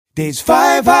Dave's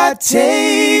 5 Hot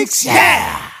Takes,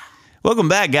 yeah! Welcome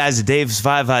back, guys, to Dave's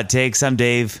 5 Hot Takes. I'm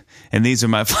Dave, and these are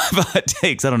my 5 Hot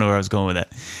Takes. I don't know where I was going with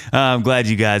that. I'm glad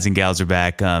you guys and gals are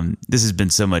back. This has been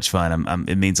so much fun.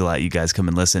 It means a lot you guys come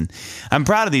and listen. I'm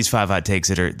proud of these 5 Hot Takes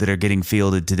that are getting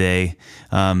fielded today.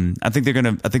 I think they're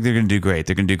gonna do great.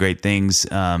 They're gonna do great things.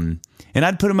 And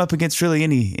I'd put them up against really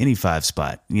any 5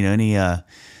 spot. You know, any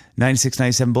 96,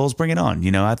 97 Bulls, bring it on.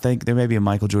 You know, I think there may be a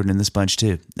Michael Jordan in this bunch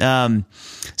too.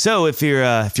 So if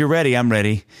you're ready, I'm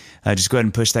ready. Just go ahead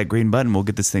and push that green button. We'll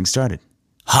get this thing started.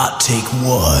 Hot Take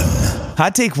 1.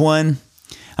 Hot Take 1.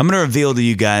 I'm going to reveal to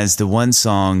you guys the one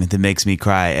song that makes me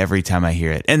cry every time I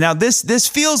hear it. And now this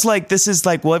feels like this is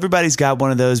like, well, everybody's got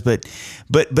one of those, but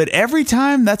every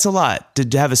time that's a lot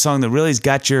to have a song that really has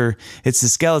got it's the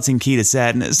skeleton key to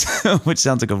sadness, which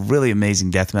sounds like a really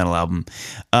amazing death metal album.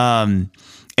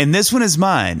 And this one is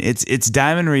mine. It's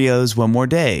Diamond Rio's One More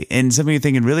Day. And some of you are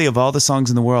thinking, really, of all the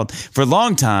songs in the world, for a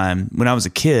long time, when I was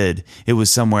a kid, it was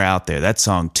Somewhere Out There. That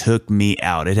song took me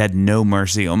out. It had no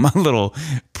mercy on my little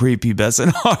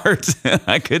prepubescent heart.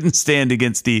 I couldn't stand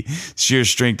against the sheer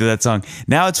strength of that song.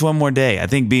 Now it's One More Day. I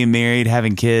think being married,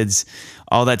 having kids,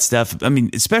 all that stuff, I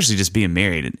mean, especially just being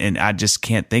married, and I just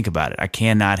can't think about it. I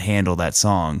cannot handle that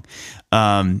song.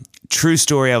 True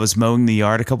story, I was mowing the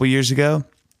yard a couple years ago,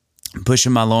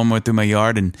 pushing my lawnmower through my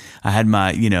yard, and I had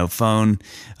my phone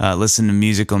listening to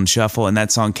music on shuffle, and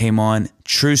that song came on.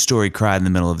 True story, cried in the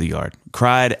middle of the yard.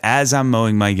 Cried as I'm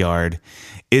mowing my yard.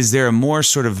 Is there a more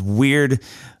sort of weird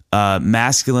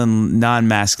masculine,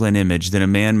 non-masculine image than a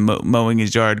man mowing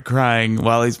his yard crying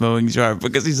while he's mowing his yard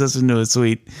because he's listening to a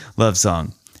sweet love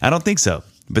song? I don't think so,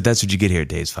 but that's what you get here at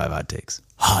Dave's 5 Hot Takes.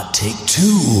 Hot Take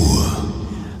 2.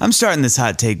 I'm starting this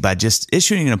hot take by just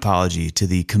issuing an apology to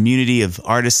the community of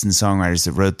artists and songwriters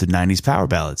that wrote the 90s power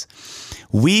ballads.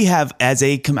 We have, I'm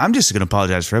just going to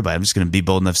apologize for everybody. I'm just going to be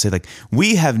bold enough to say,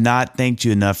 we have not thanked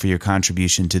you enough for your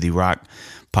contribution to the rock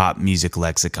pop music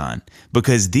lexicon,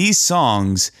 because these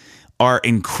songs are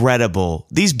incredible.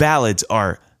 These ballads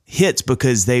are hits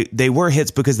because they were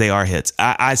hits because they are hits.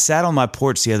 I sat on my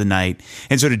porch the other night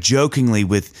and sort of jokingly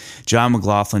with John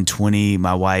McLaughlin, 20,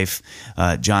 my wife,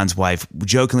 John's wife,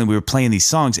 jokingly we were playing these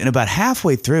songs, and about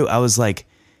halfway through I was like,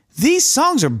 these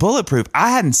songs are bulletproof.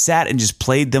 I hadn't sat and just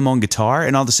played them on guitar,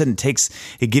 and all of a sudden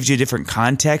it gives you a different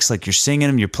context. Like you're singing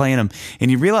them, you're playing them,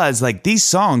 and you realize like these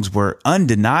songs were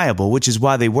undeniable, which is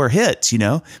why they were hits,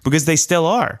 because they still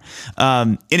are.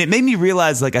 And it made me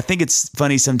realize, I think it's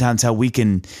funny sometimes how we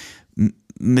can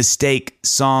mistake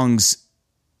songs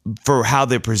for how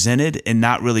they're presented and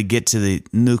not really get to the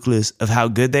nucleus of how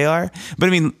good they are. But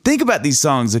I mean, think about these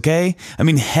songs, okay? I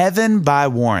mean, Heaven by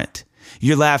Warrant.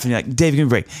 You're laughing. You're like, Dave, give me a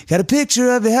break. Got a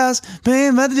picture of your house,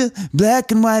 painted by the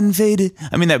black and white and faded.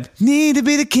 I mean, that need to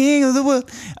be the king of the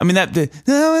world. I mean, that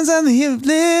no one's on the hip,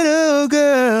 little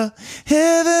girl.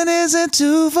 Heaven isn't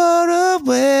too far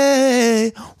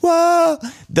away. Whoa.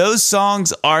 Those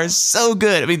songs are so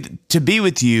good. I mean, To Be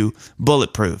With You,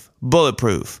 bulletproof.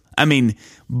 I mean,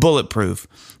 bulletproof.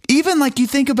 Even you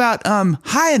think about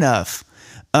High Enough.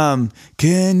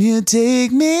 Can you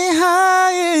take me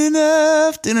high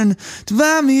enough to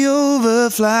fly me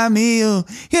over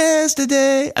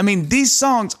yesterday? I mean, these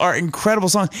songs are incredible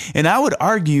songs, and I would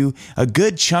argue a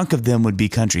good chunk of them would be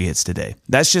country hits today.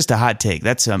 That's just a hot take.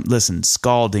 That's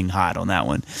scalding hot on that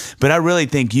one. But I really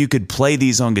think you could play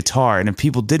these on guitar, and if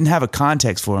people didn't have a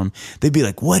context for them, they'd be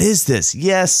like, what is this?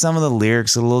 Yes, some of the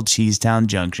lyrics are a little Cheesetown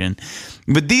Junction,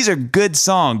 but these are good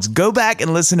songs. Go back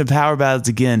and listen to power ballads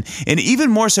again, and even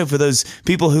more so for those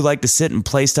people who like to sit and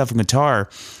play stuff on guitar.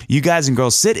 You guys and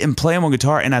girls, sit and play them on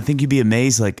guitar, and I think you'd be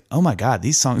amazed, oh my God,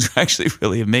 these songs are actually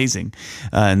really amazing.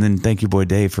 And then thank you, boy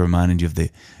Dave, for reminding you of the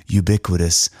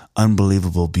ubiquitous,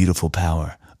 unbelievable, beautiful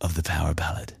power of the power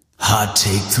ballad. Hot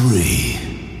Take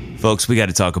 3. Folks, we got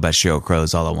to talk about Sheryl Crow.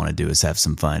 All I want to do is have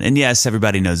some fun. And yes,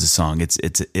 everybody knows the song. It's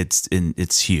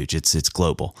huge. It's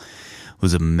global. It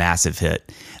was a massive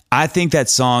hit. I think that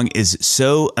song is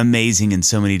so amazing in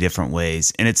so many different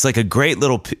ways. And it's like a great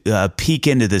little peek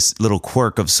into this little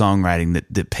quirk of songwriting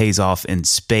that pays off in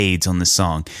spades on the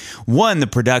song. One, the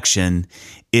production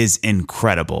is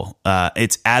incredible.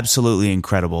 It's absolutely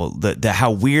incredible. The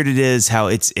how weird it is, how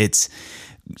it's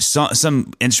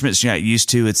some instruments you're not used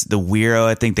to. It's the Wiro,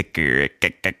 I think.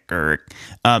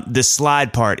 The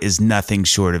slide part is nothing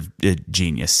short of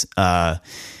genius.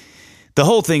 The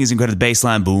whole thing is incredible. The bass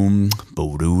line, boom,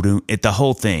 boo-doo-doo. The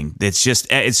whole thing.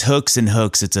 It's hooks and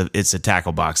hooks. It's a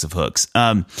tackle box of hooks.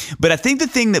 But I think the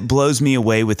thing that blows me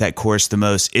away with that chorus the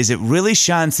most is it really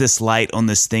shines this light on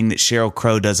this thing that Sheryl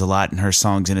Crow does a lot in her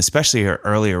songs, and especially her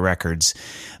earlier records,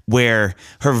 where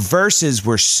her verses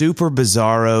were super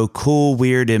bizarro, cool,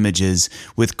 weird images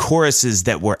with choruses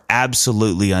that were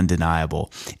absolutely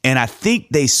undeniable. And I think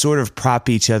they sort of prop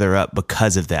each other up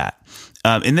because of that.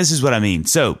 And this is what I mean.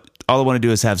 So all I want to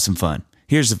do is have some fun.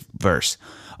 Here's the verse.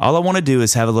 All I want to do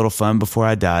is have a little fun before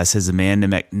I die, says the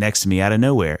man next to me out of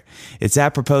nowhere. It's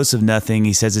apropos of nothing.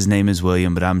 He says his name is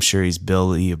William, but I'm sure he's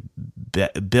Bill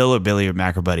or Billy or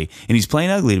Mac or Buddy. And he's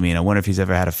playing ugly to me, and I wonder if he's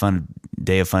ever had a fun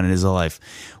day of fun in his life.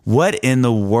 What in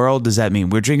the world does that mean?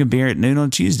 We're drinking beer at noon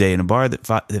on Tuesday in a bar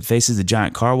that faces a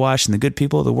giant car wash, and the good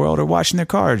people of the world are washing their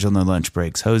cars on their lunch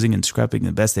breaks, hosing and scrubbing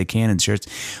the best they can in shirts.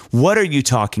 What are you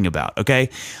talking about? Okay.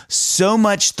 So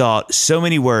much thought, so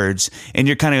many words, and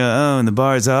you're kind of going, oh, and the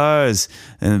bar's ours,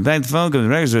 and the back the phone comes, the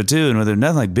records are too, and whether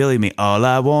nothing like Billy me, all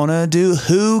I want to do,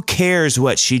 who cares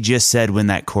what she just said when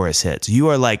that chorus hits? You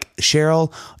are like,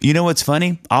 Sheryl, you know what's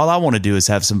funny? All I want to do is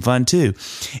have some fun too.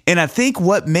 And I think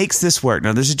what makes this work,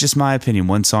 now this is just my opinion,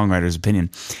 one songwriter's opinion,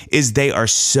 is they are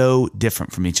so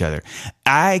different from each other.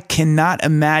 I cannot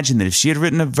imagine that if she had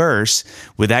written a verse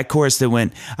with that chorus that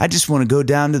went, I just want to go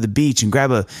down to the beach and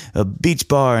grab a beach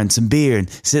bar and some beer and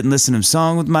sit and listen to a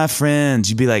song with my friends,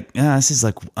 you'd be like, this is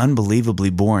like unbelievably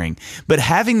boring. But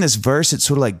having this verse, it's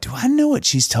sort of like, do I know what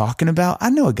she's talking about? I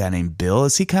know a guy named Bill.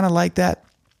 Is he kind of like that?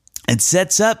 It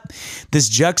sets up this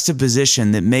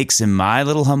juxtaposition that makes, in my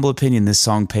little humble opinion, this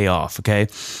song pay off, okay?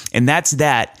 And that's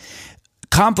that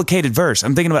complicated verse.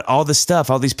 I'm thinking about all this stuff,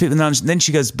 all these people. And then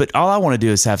she goes, but all I want to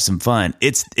do is have some fun.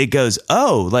 It goes,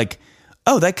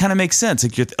 that kind of makes sense.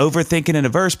 Like you're overthinking in a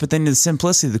verse, but then the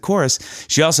simplicity of the chorus.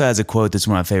 She also has a quote that's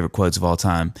one of my favorite quotes of all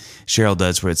time. Sheryl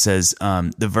does, where it says,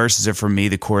 the verses are for me,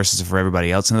 the choruses are for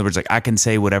everybody else. In other words, like I can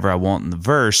say whatever I want in the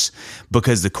verse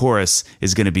because the chorus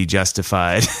is going to be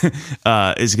justified,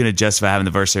 is going to justify having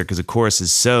the verse there because the chorus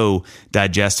is so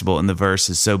digestible and the verse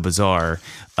is so bizarre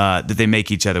that they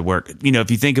make each other work. You know, if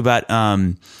you think about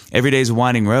Every Day's a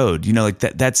Winding Road, you know, like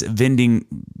that's vending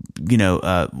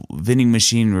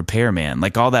machine repairman.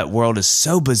 Like all that world is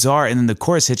so bizarre. And then the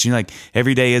chorus hits you, you're like,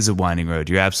 every day is a winding road.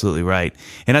 You're absolutely right.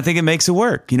 And I think it makes it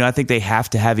work. You know, I think they have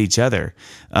to have each other.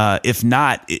 If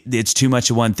not, it's too much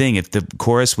of one thing. If the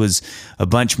chorus was a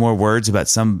bunch more words about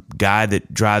some guy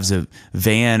that drives a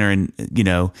van or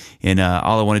in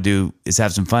All I Want to Do Is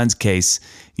Have Some Fun's case,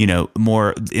 you know,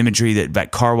 more imagery that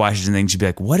about car washes and things, you'd be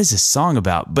like, what is this song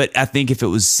about? But I think if it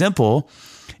was simple,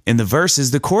 in the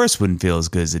verses, the chorus wouldn't feel as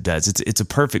good as it does. It's a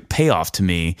perfect payoff to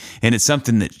me, and it's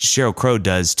something that Sheryl Crow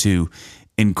does to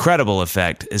incredible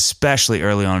effect, especially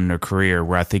early on in her career,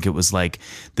 where I think it was like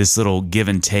this little give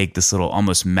and take, this little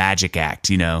almost magic act,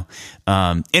 you know.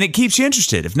 And it keeps you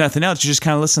interested. If nothing else, you just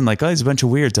kind of listen like, oh, there's a bunch of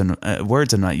words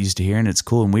I'm not used to hearing. It's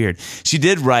cool and weird. She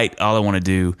did write All I Want to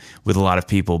Do with a lot of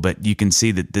people, but you can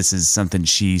see that this is something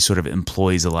she sort of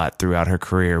employs a lot throughout her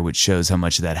career, which shows how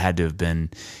much of that had to have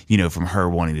been, you know, from her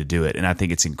wanting to do it. And I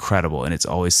think it's incredible. And it's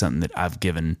always something that I've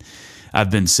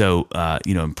been so,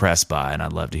 impressed by, and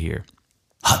I'd love to hear.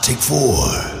 Hot take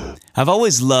 4. I've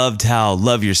always loved how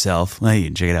Love Yourself, hey, you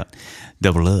can check it out,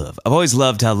 Double Love. I've always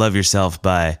loved how Love Yourself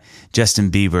by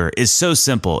Justin Bieber is so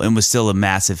simple and was still a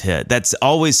massive hit. That's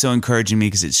always so encouraging me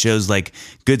because it shows like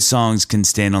good songs can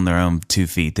stand on their own 2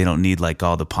 feet. They don't need like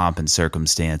all the pomp and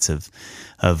circumstance of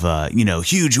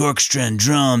huge orchestra and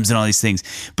drums and all these things.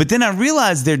 But then I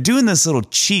realized they're doing this little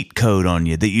cheat code on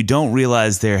you that you don't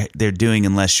realize they're doing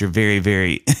unless you're very,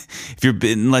 very,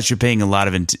 unless you're paying a lot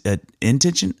of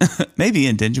intention, maybe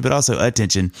intention, but also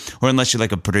attention, or unless you're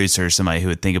like a producer or somebody who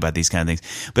would think about these kind of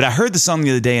things. But I heard the song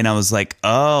the other day and I was like,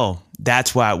 oh,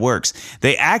 that's why it works.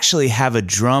 They actually have a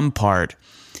drum part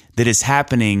that is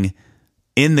happening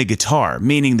in the guitar,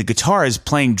 meaning the guitar is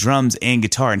playing drums and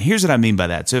guitar. And here's what I mean by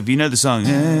that. So if you know the song,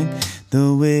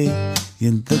 the way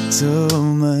you look so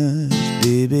much,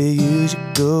 baby, you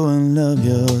should go and love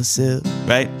yourself,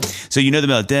 right? So you know the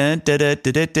melody,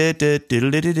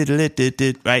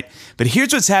 right? But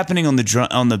here's what's happening on the drum,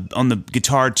 on the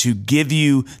guitar to give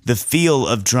you the feel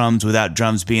of drums without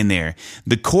drums being there.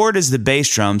 The chord is the bass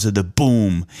drum, so the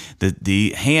boom.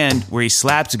 The hand where he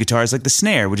slaps the guitar is like the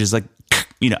snare, which is like,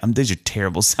 you know, these are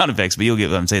terrible sound effects, but you'll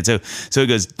get what I'm saying. So it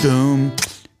goes boom,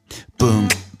 boom,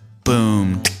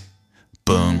 boom,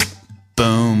 boom,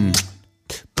 boom,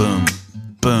 boom,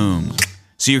 boom.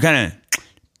 So you're kind of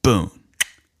boom,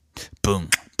 boom,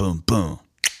 boom, boom,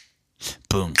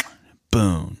 boom,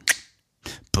 boom,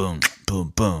 boom,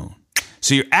 boom, boom.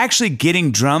 So you're actually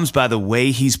getting drums by the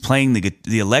way he's playing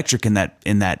the electric in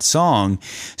that song.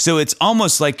 So it's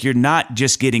almost like you're not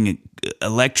just getting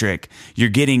electric, you're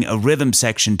getting a rhythm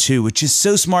section too, which is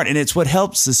so smart, and it's what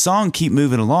helps the song keep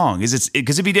moving along. Because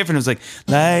it'd be different. It was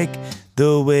like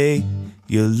the way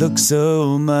you look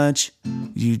so much,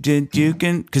 you can,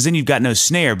 because then you've got no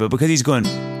snare, but because he's going,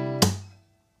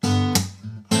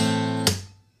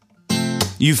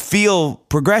 you feel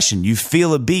progression, you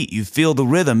feel a beat, you feel the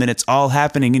rhythm, and it's all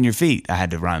happening in your feet. I had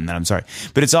to rhyme that, I'm sorry.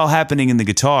 But it's all happening in the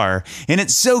guitar, and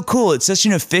it's so cool. It's such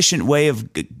an efficient way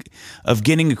of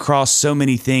getting across so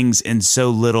many things in so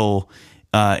little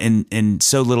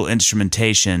so little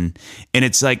instrumentation. And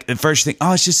it's like, at first you think,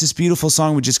 oh, it's just this beautiful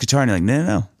song with just guitar. And you're like,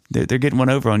 no. They're getting one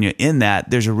over on you. In that,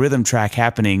 there's a rhythm track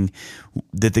happening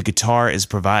that the guitar is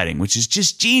providing, which is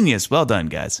just genius. Well done,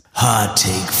 guys. Hot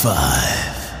Take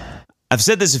 5. I've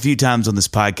said this a few times on this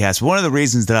podcast, but one of the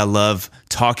reasons that I love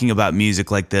talking about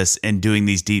music like this and doing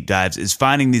these deep dives is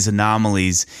finding these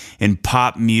anomalies in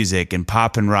pop music and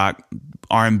pop and rock,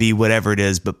 R&B, whatever it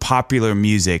is, but popular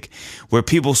music where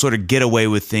people sort of get away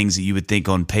with things that you would think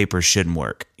on paper shouldn't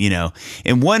work, you know?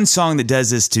 And one song that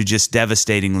does this to just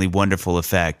devastatingly wonderful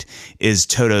effect is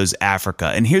Toto's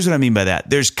Africa. And here's what I mean by that.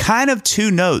 There's kind of two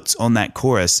notes on that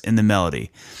chorus in the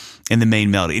melody. In the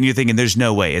main melody. And you're thinking, there's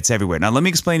no way, it's everywhere. Now, let me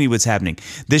explain to you what's happening.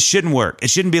 This shouldn't work. It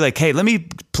shouldn't be like, hey, let me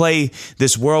play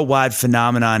this worldwide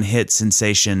phenomenon hit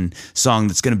sensation song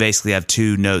that's going to basically have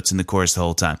two notes in the chorus the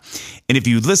whole time. And if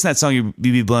you listen to that song, you'd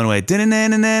be blown away. And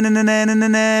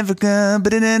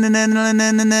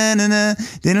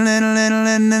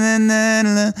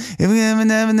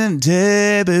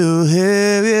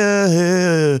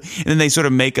then they sort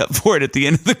of make up for it at the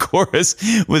end of the chorus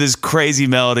with this crazy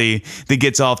melody that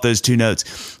gets off those two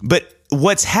notes. But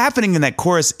what's happening in that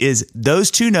chorus is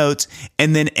those two notes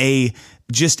and then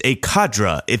just a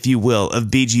cadre, if you will, of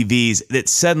BGVs that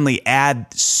suddenly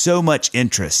add so much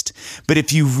interest. But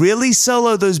if you really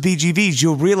solo those BGVs,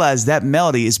 you'll realize that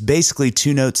melody is basically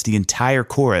two notes the entire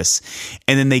chorus.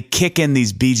 And then they kick in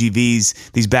these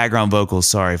BGVs, these background vocals,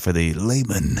 sorry for the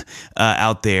layman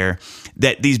out there,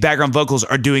 that these background vocals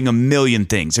are doing a million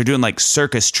things. They're doing like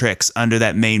circus tricks under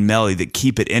that main melody that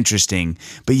keep it interesting.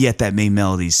 But yet that main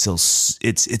melody is still,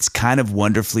 it's kind of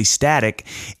wonderfully static,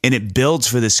 and it builds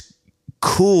for this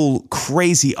cool,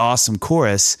 crazy, awesome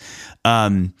chorus.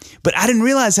 But I didn't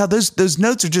realize how those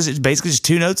notes are just basically just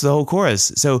two notes of the whole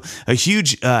chorus. So a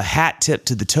huge hat tip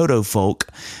to the Toto folk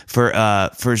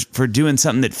for doing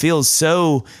something that feels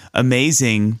so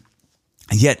amazing,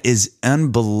 yet is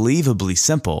unbelievably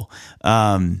simple.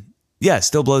 It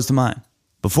still blows the mind.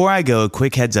 Before I go, a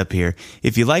quick heads up here.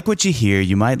 If you like what you hear,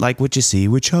 you might like what you see,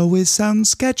 which always sounds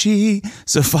sketchy.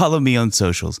 So follow me on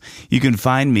socials. You can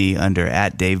find me under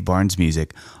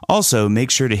 @DaveBarnesMusic. Also, make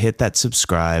sure to hit that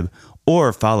subscribe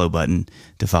or follow button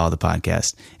to follow the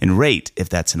podcast, and rate if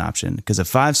that's an option, because a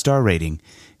 5-star rating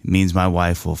means my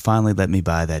wife will finally let me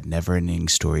buy that Never Ending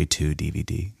Story 2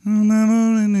 DVD.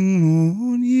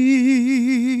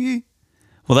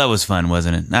 Well, that was fun,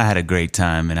 wasn't it? I had a great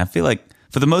time, and I feel like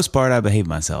for the most part, I behaved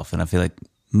myself, and I feel like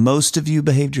most of you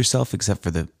behaved yourself except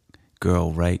for the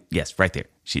girl, right? Yes, right there.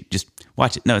 She just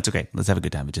watch it. No, it's okay. Let's have a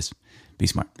good time, but just be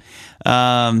smart.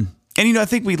 And I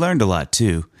think we learned a lot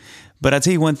too. But I'll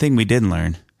tell you one thing we didn't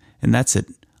learn, and that's that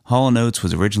Hall & Oates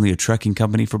was originally a trucking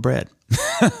company for bread.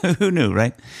 Who knew,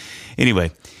 right?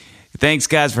 Anyway, thanks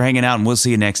guys for hanging out, and we'll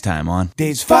see you next time on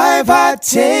Dave's 5 Hot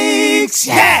Takes.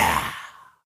 Yeah!